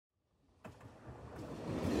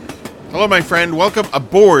Hello, my friend. Welcome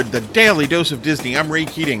aboard the Daily Dose of Disney. I'm Ray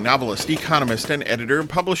Keating, novelist, economist, and editor and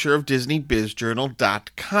publisher of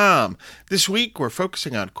DisneyBizJournal.com. This week, we're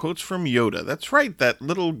focusing on quotes from Yoda. That's right, that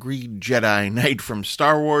little green Jedi Knight from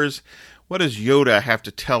Star Wars. What does Yoda have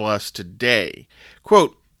to tell us today?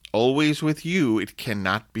 Quote, "Always with you, it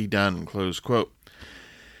cannot be done," close quote.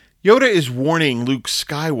 Yoda is warning Luke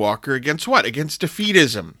Skywalker against what? Against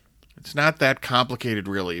defeatism. It's not that complicated,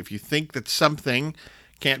 really. If you think that something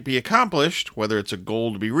can't be accomplished, whether it's a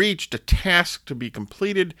goal to be reached, a task to be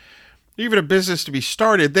completed, even a business to be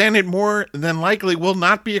started, then it more than likely will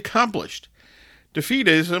not be accomplished.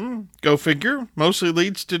 Defeatism, go figure, mostly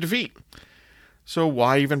leads to defeat. So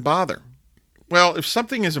why even bother? Well, if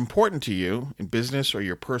something is important to you in business or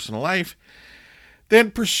your personal life,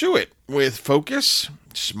 then pursue it with focus,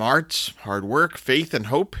 smarts, hard work, faith, and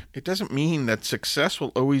hope. It doesn't mean that success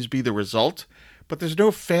will always be the result, but there's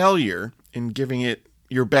no failure in giving it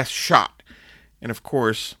your best shot, and of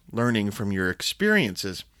course, learning from your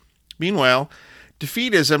experiences. Meanwhile,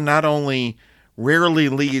 defeatism not only rarely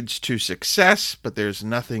leads to success, but there's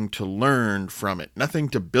nothing to learn from it, nothing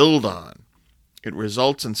to build on. It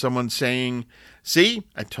results in someone saying, "See,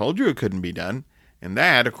 I told you it couldn't be done," and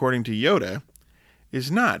that, according to Yoda,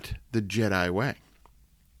 is not the Jedi way.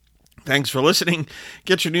 Thanks for listening.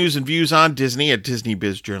 Get your news and views on Disney at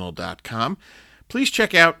DisneyBizJournal.com. Please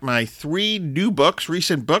check out my 3 new books,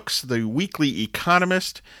 recent books: The Weekly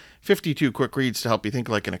Economist, 52 Quick Reads to Help You Think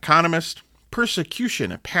Like an Economist,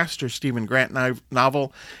 Persecution, a Pastor Stephen Grant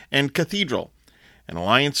novel, and Cathedral, an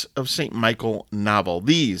Alliance of St. Michael novel.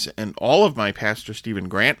 These and all of my Pastor Stephen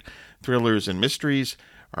Grant thrillers and mysteries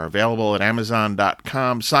are available at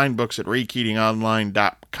Amazon.com, signed books at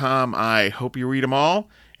RayKeatingOnline.com. I hope you read them all,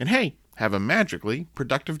 and hey, have a magically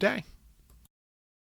productive day.